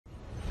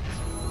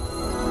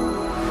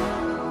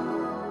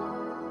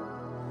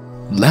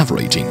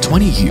Leveraging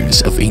 20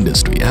 years of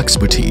industry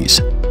expertise,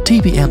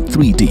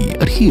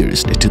 TPM3D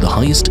adheres to the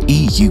highest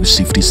EU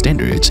safety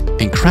standards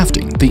in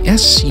crafting the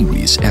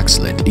S-Series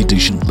Excellent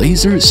Edition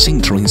laser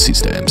sintering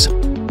systems.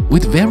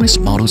 With various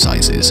model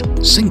sizes,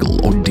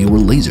 single or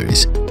dual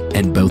lasers,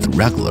 and both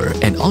regular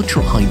and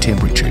ultra-high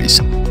temperatures,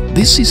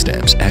 these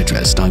systems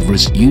address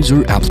diverse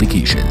user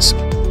applications.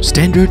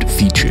 Standard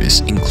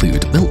features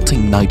include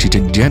built-in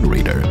nitrogen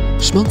generator,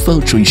 smoke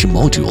filtration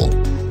module,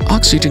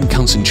 oxygen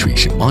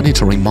concentration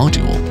monitoring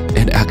module,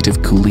 and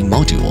active cooling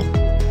module.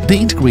 The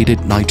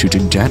integrated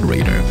nitrogen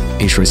generator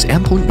ensures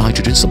ample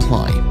nitrogen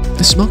supply.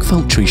 The smoke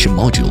filtration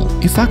module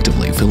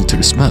effectively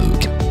filters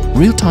smoke.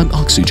 Real-time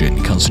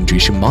oxygen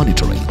concentration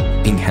monitoring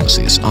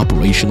enhances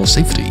operational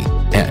safety,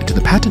 and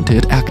the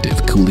patented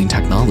active cooling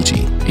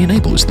technology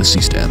enables the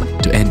system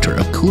to enter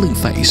a cooling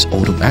phase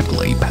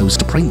automatically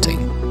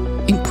post-printing,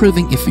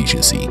 improving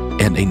efficiency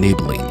and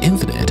enabling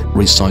infinite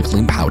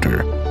recycling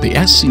powder. The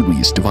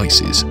S-Series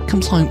devices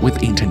comply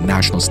with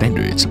international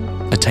standards,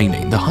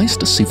 attaining the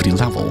highest safety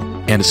level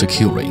and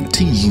securing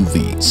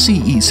TÜV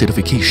CE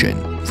certification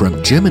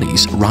from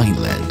Germany's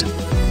Rhineland.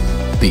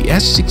 The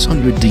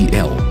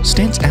S600DL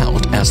stands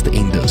out as the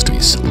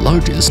industry's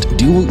largest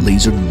dual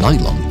laser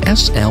nylon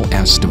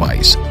SLS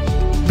device,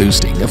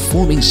 boasting a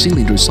forming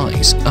cylinder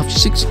size of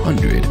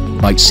 600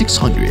 by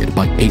 600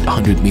 by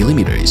 800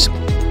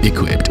 mm,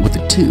 equipped with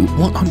two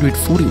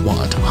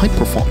 140-watt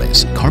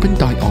high-performance carbon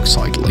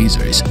dioxide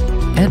lasers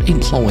and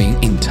employing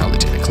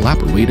intelligent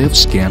collaborative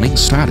scanning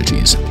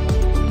strategies.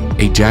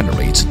 It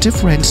generates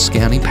different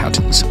scanning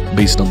patterns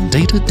based on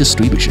data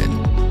distribution.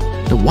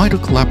 The wider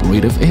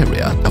collaborative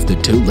area of the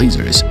two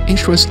lasers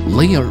ensures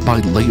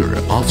layer-by-layer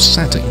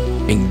offsetting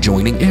in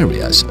joining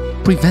areas,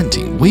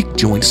 preventing weak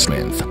joint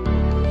strength.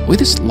 With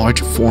its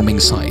large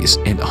forming size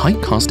and high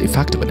cost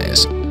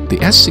effectiveness, the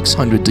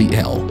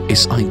S600DL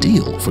is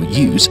ideal for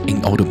use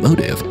in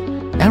automotive,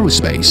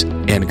 aerospace,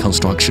 and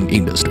construction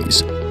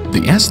industries.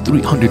 The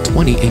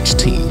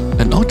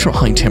S320HT, an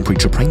ultra-high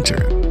temperature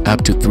printer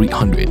up to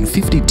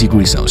 350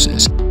 degrees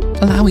Celsius,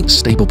 allowing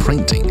stable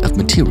printing of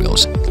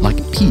materials like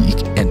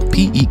PEEK and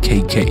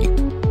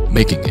PEKK,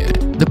 making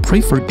it the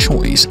preferred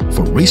choice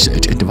for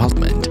research and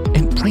development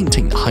and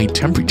printing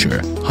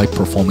high-temperature,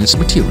 high-performance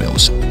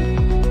materials.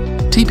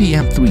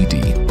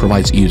 TPM3D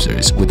provides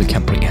users with a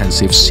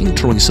comprehensive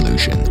sintering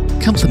solution,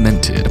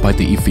 complemented by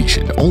the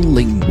efficient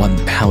all-in-one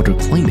powder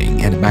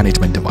cleaning and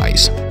management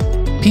device.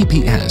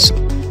 PPS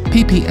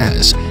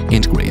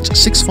integrates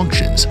 6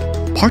 functions: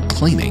 part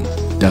cleaning,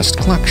 dust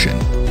collection,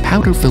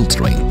 powder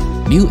filtering,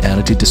 new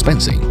energy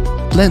dispensing,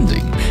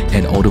 blending,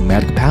 and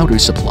automatic powder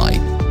supply,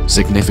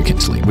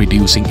 significantly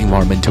reducing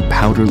environmental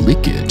powder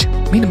leakage,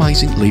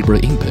 minimizing labor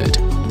input,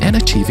 and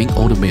achieving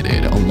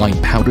automated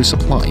online powder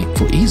supply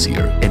for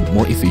easier and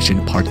more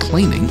efficient part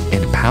cleaning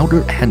and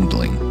powder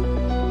handling.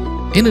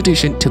 In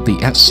addition to the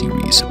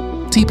S-Series,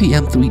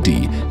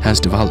 TPM3D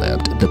has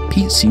developed the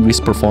P-Series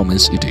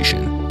Performance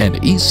Edition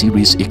and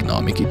E-Series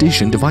Economic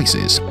Edition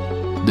devices.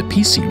 The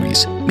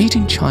P-Series,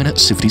 meeting China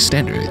safety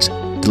standards,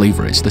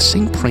 delivers the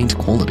same print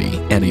quality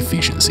and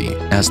efficiency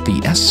as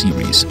the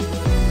S-Series,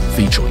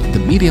 featuring the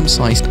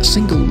medium-sized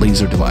single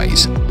laser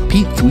device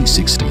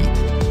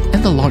P360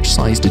 and the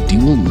large-sized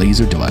dual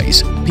laser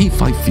device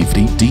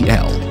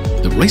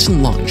P550DL. The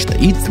recently launched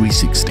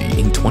E360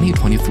 in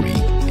 2023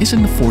 is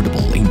an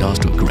affordable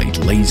industrial-grade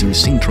laser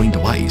sintering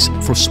device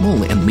for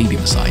small and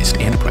medium-sized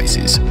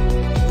enterprises.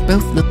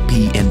 Both the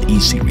P and E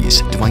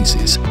series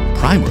devices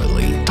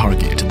primarily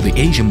target the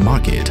Asian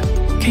market,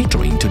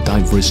 catering to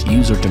diverse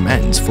user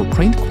demands for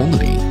print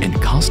quality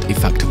and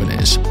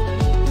cost-effectiveness.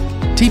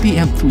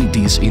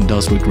 TPM3D's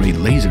industrial-grade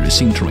laser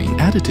sintering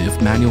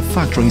additive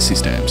manufacturing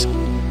systems,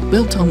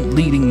 built on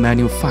leading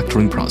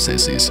manufacturing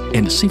processes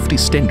and safety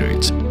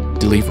standards,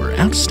 deliver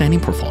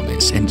outstanding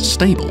performance and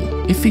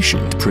stable,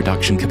 efficient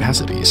production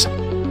capacities,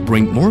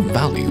 bring more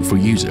value for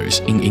users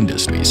in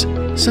industries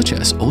such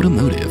as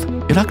automotive,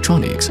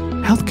 electronics,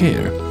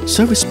 healthcare,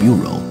 service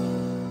bureau.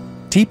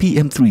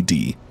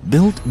 TPM3D,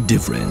 built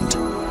different.